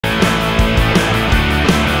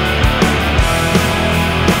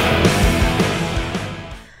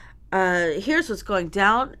here's what's going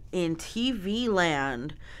down in TV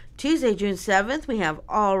land. Tuesday, June 7th, we have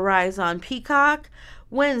All Rise on Peacock.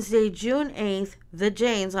 Wednesday, June 8th, The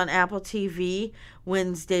Janes on Apple TV.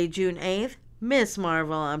 Wednesday, June 8th, Miss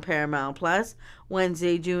Marvel on Paramount Plus.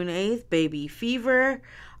 Wednesday, June 8th, Baby Fever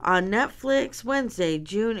on Netflix. Wednesday,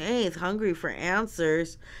 June 8th, Hungry for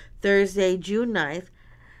Answers. Thursday, June 9th,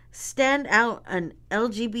 Stand Out, an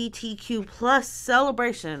LGBTQ plus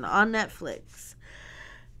celebration on Netflix.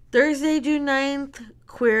 Thursday, June 9th,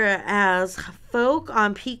 Queer as Folk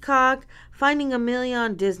on Peacock. Finding Amelia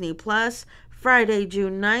on Disney Plus. Friday,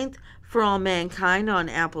 June 9th, For All Mankind on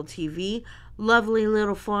Apple TV. Lovely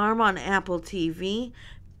Little Farm on Apple TV.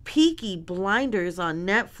 Peaky Blinders on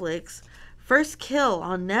Netflix. First Kill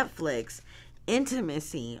on Netflix.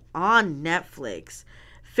 Intimacy on Netflix.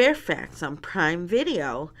 Fairfax on Prime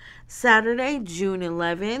Video. Saturday, June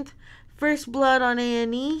 11th, First Blood on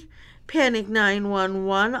A&E. Panic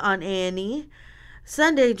 911 on A&E.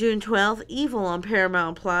 Sunday, June 12th, Evil on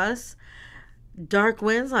Paramount Plus. Dark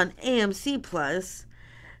Winds on AMC Plus.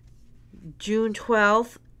 June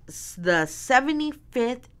 12th, the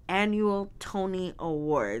 75th Annual Tony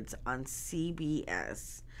Awards on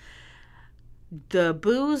CBS. The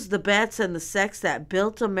Booze, the Bets, and the Sex That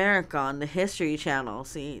Built America on the History Channel.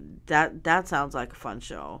 See, that sounds like a fun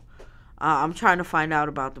show. I'm trying to find out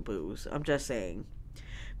about the booze. I'm just saying.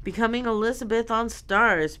 Becoming Elizabeth on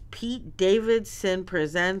Stars. Pete Davidson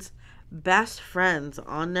presents Best Friends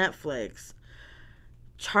on Netflix.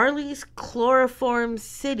 Charlie's Chloroform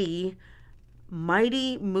City,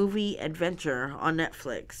 Mighty Movie Adventure on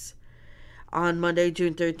Netflix. On Monday,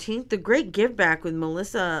 June 13th, The Great Give Back with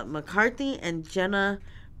Melissa McCarthy and Jenna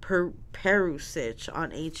Perusic on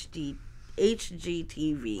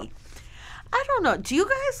HGTV. I don't know. Do you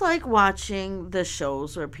guys like watching the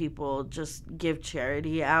shows where people just give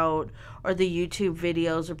charity out, or the YouTube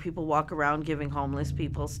videos where people walk around giving homeless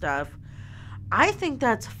people stuff? I think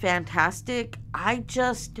that's fantastic. I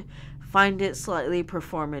just find it slightly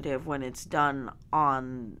performative when it's done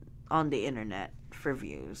on the internet for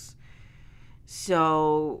views.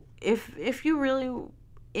 So if you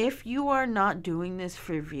are not doing this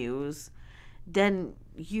for views, then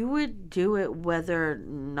you would do it whether or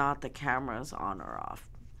not the camera's on or off.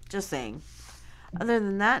 Just saying. Other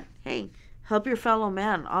than that, hey, help your fellow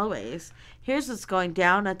man always. Here's what's going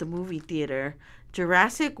down at the movie theater.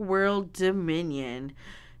 Jurassic World Dominion.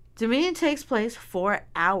 Dominion takes place 4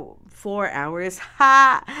 hours. 4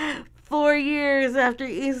 years after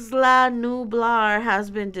Isla Nublar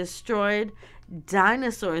has been destroyed.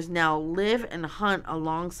 Dinosaurs now live and hunt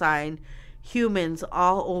alongside humans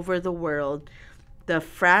all over the world. The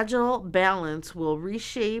fragile balance will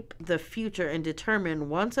reshape the future and determine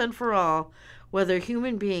once and for all whether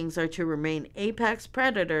human beings are to remain apex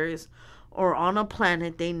predators or on a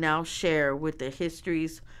planet they now share with the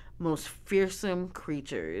history's most fearsome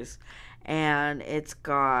creatures. And it's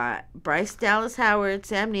got Bryce Dallas Howard,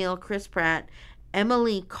 Sam Neill, Chris Pratt,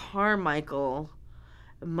 Emily Carmichael,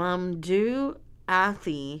 Mamdouh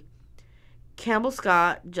Athie, Campbell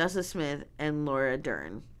Scott, Justice Smith, and Laura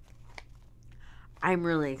Dern. I'm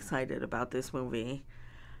really excited about this movie.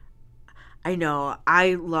 I know,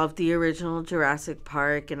 I love the original Jurassic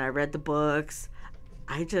Park and I read the books.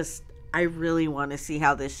 I really want to see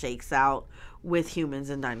how this shakes out with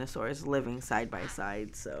humans and dinosaurs living side by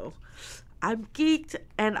side. So I'm geeked,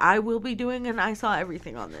 and I will be doing an I Saw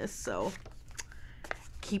Everything on this. So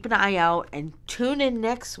keep an eye out and tune in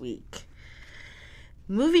next week.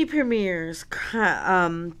 Movie premieres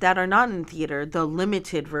that are not in theater, the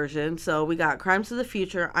limited version. So we got Crimes of the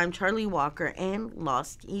Future, I'm Charlie Walker, and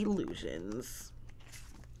Lost Illusions.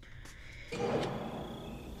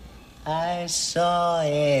 I saw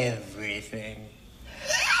everything.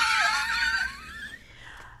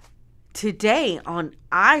 Today on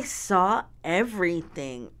I Saw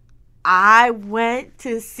Everything, I went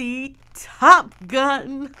to see Top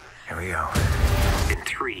Gun. Here we go. In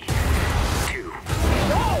 3, 2,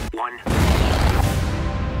 1.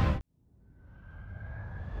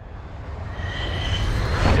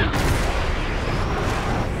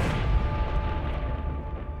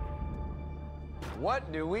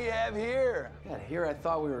 What do we have here? Yeah, here I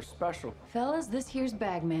thought we were special. Fellas, this here's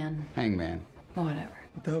Bagman. Hangman. Whatever.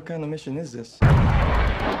 What the hell kind of mission is this?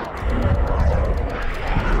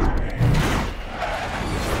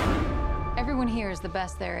 Everyone here is the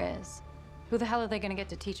best there is. Who the hell are they gonna get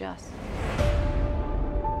to teach us?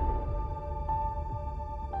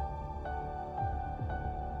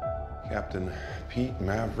 Captain Pete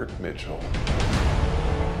Maverick Mitchell.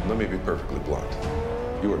 Let me be perfectly blunt.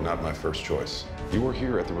 You are not my first choice. You are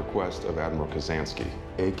here at the request of Admiral Kazansky,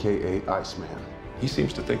 AKA Iceman. He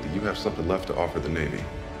seems to think that you have something left to offer the Navy.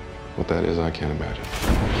 What that is, I can't imagine.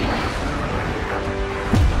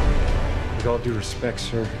 With all due respect,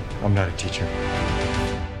 sir, I'm not a teacher.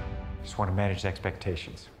 Just want to manage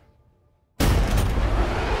expectations.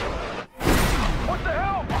 What the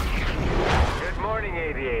hell? Good morning,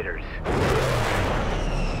 aviators.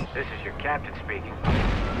 This is your captain speaking.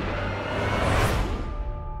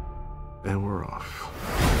 And we're off.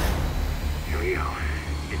 Here we go.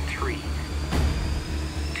 In 3,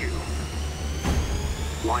 2,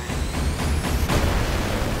 1.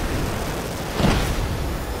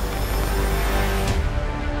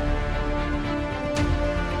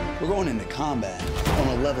 We're going into combat on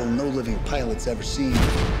a level no living pilot's ever seen.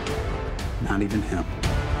 Not even him.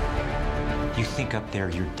 You think up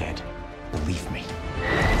there you're dead. Believe me.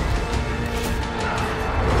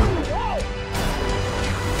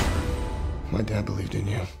 My dad believed in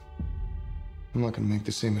you. I'm not gonna make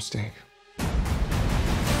the same mistake.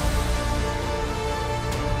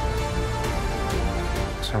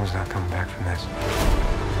 Someone's not coming back from this.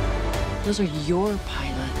 Those are your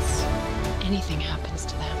pilots. Anything happens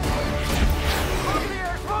to them.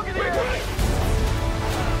 Smoke in the air!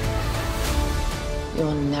 You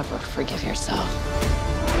will never forgive yourself.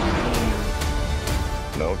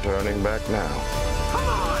 No turning back now. Come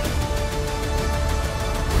on!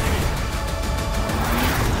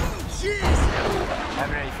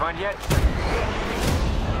 Having any fun yet?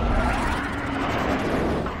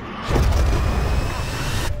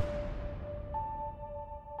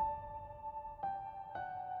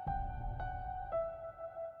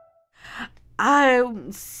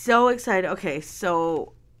 I'm so excited. Okay,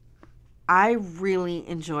 so I really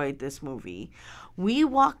enjoyed this movie. We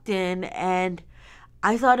walked in and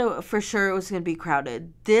I thought for sure it was going to be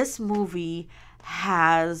crowded. This movie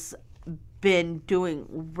has been doing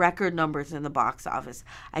record numbers in the box office.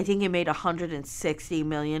 I think it made $160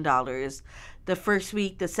 million. The first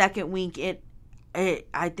week, the second week,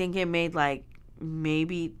 I think it made like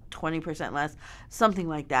maybe 20% less, something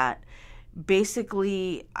like that.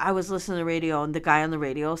 Basically, I was listening to the radio and the guy on the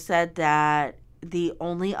radio said that the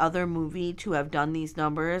only other movie to have done these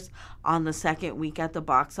numbers on the second week at the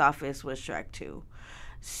box office was Shrek 2.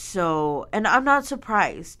 So, and I'm not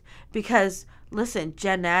surprised because, listen,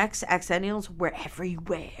 Gen X, Xennials, we're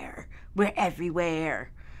everywhere. We're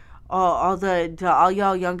everywhere. All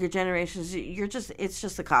y'all younger generations, it's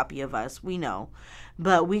just a copy of us. We know.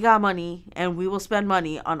 But we got money and we will spend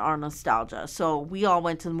money on our nostalgia. So we all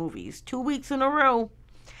went to the movies 2 weeks in a row.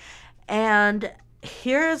 And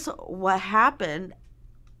here's what happened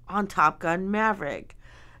on Top Gun Maverick.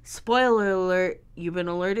 Spoiler alert, you've been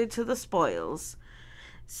alerted to the spoils.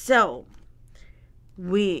 So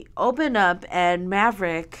we open up and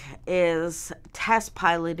Maverick is test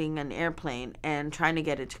piloting an airplane and trying to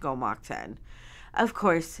get it to go Mach 10. Of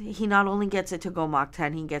course, he not only gets it to go Mach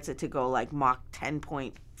 10, he gets it to go like Mach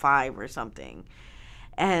 10.5 or something.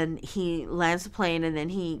 And he lands the plane and then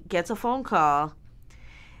he gets a phone call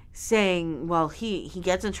saying, well, he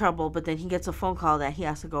gets in trouble, but then he gets a phone call that he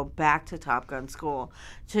has to go back to Top Gun school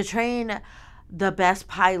to train the best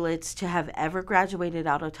pilots to have ever graduated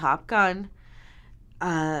out of Top Gun,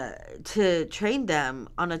 to train them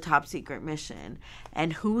on a top secret mission.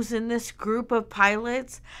 And who's in this group of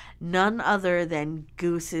pilots? None other than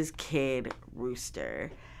Goose's kid, Rooster.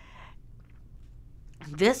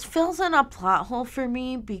 This fills in a plot hole for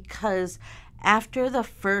me because after the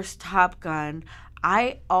first Top Gun,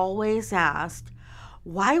 I always asked,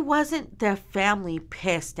 why wasn't the family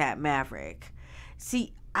pissed at Maverick?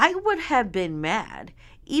 See, I would have been mad.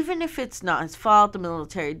 Even if it's not his fault, the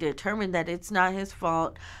military determined that it's not his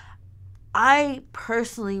fault. I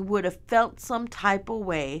personally would have felt some type of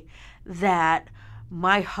way that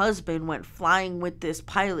my husband went flying with this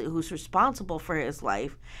pilot who's responsible for his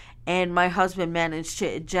life, and my husband managed to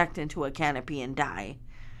eject into a canopy and die.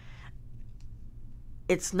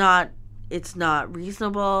 It's not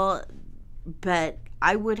reasonable, but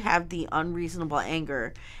I would have the unreasonable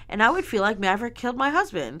anger, and I would feel like Maverick killed my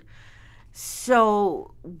husband.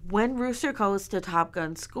 So when Rooster goes to Top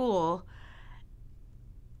Gun school,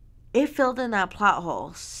 it filled in that plot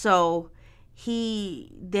hole. So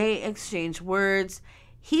they exchanged words.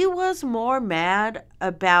 He was more mad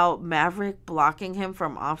about Maverick blocking him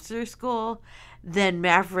from officer school than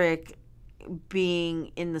Maverick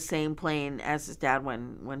being in the same plane as his dad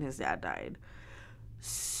when his dad died.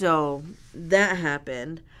 So that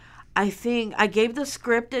happened. I think I gave the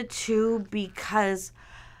script a 2 because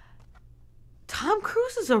Tom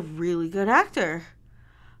Cruise is a really good actor.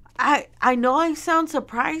 I know I sound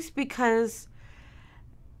surprised because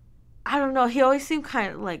I don't know, he always seemed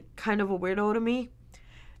kind of a weirdo to me.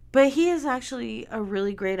 But he is actually a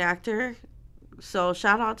really great actor. So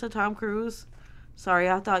shout out to Tom Cruise. Sorry,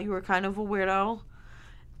 I thought you were kind of a weirdo.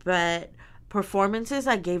 But performances,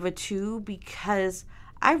 I gave a 2 because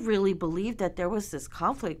I really believed that there was this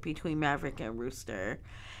conflict between Maverick and Rooster.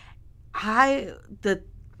 The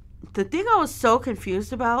thing I was so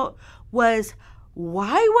confused about was,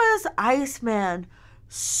 why was Iceman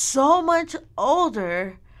so much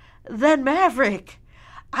older than Maverick?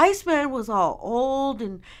 Iceman was all old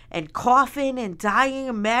and coughing and dying,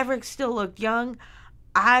 and Maverick still looked young.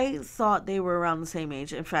 I thought they were around the same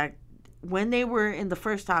age. In fact, when they were in the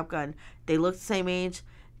first Top Gun, they looked the same age.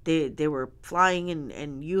 They were flying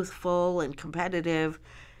and youthful and competitive.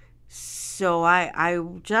 So I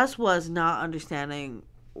just was not understanding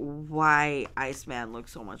why Iceman looked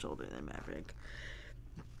so much older than Maverick.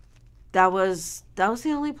 That was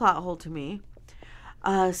the only plot hole to me.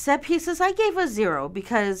 Set pieces, I gave a 0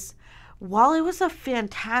 because while it was a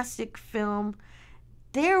fantastic film,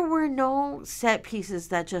 there were no set pieces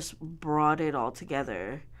that just brought it all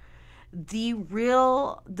together. The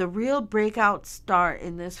real breakout star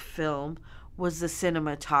in this film was the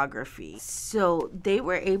cinematography. So they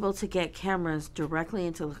were able to get cameras directly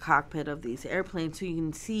into the cockpit of these airplanes so you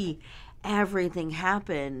can see everything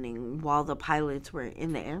happening while the pilots were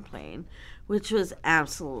in the airplane, which was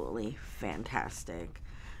absolutely fantastic.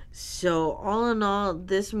 So all in all,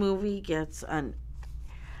 this movie gets an,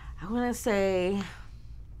 I want to say,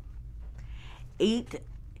 8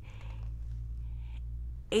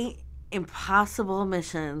 impossible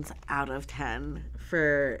missions out of 10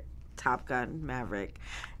 for Top Gun Maverick.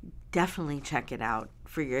 Definitely check it out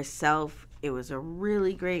for yourself. It was a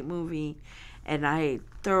really great movie, and I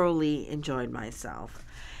thoroughly enjoyed myself.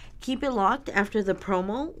 Keep it locked. After the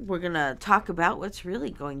promo, we're going to talk about what's really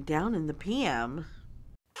going down in the PM.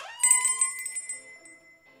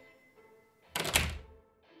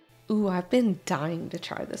 Ooh, I've been dying to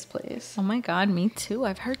try this place. Oh my god, me too.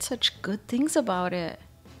 I've heard such good things about it.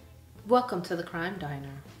 Welcome to the Crime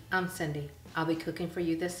Diner. I'm Cindy. I'll be cooking for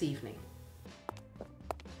you this evening.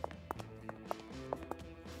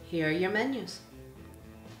 Here are your menus.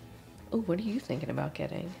 Oh, what are you thinking about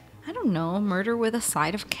getting? I don't know, murder with a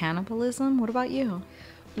side of cannibalism? What about you?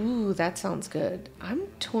 Ooh, that sounds good. I'm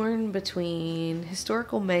torn between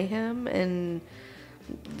historical mayhem and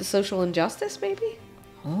the social injustice, maybe?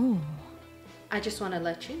 Oh. I just want to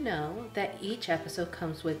let you know that each episode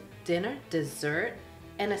comes with dinner, dessert,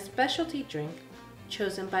 and a specialty drink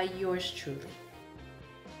chosen by yours truly.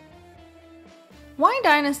 Wine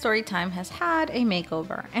Dine and Storytime has had a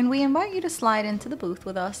makeover, and we invite you to slide into the booth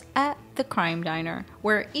with us at the Crime Diner,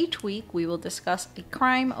 where each week we will discuss a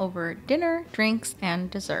crime over dinner, drinks,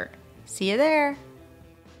 and dessert. See you there!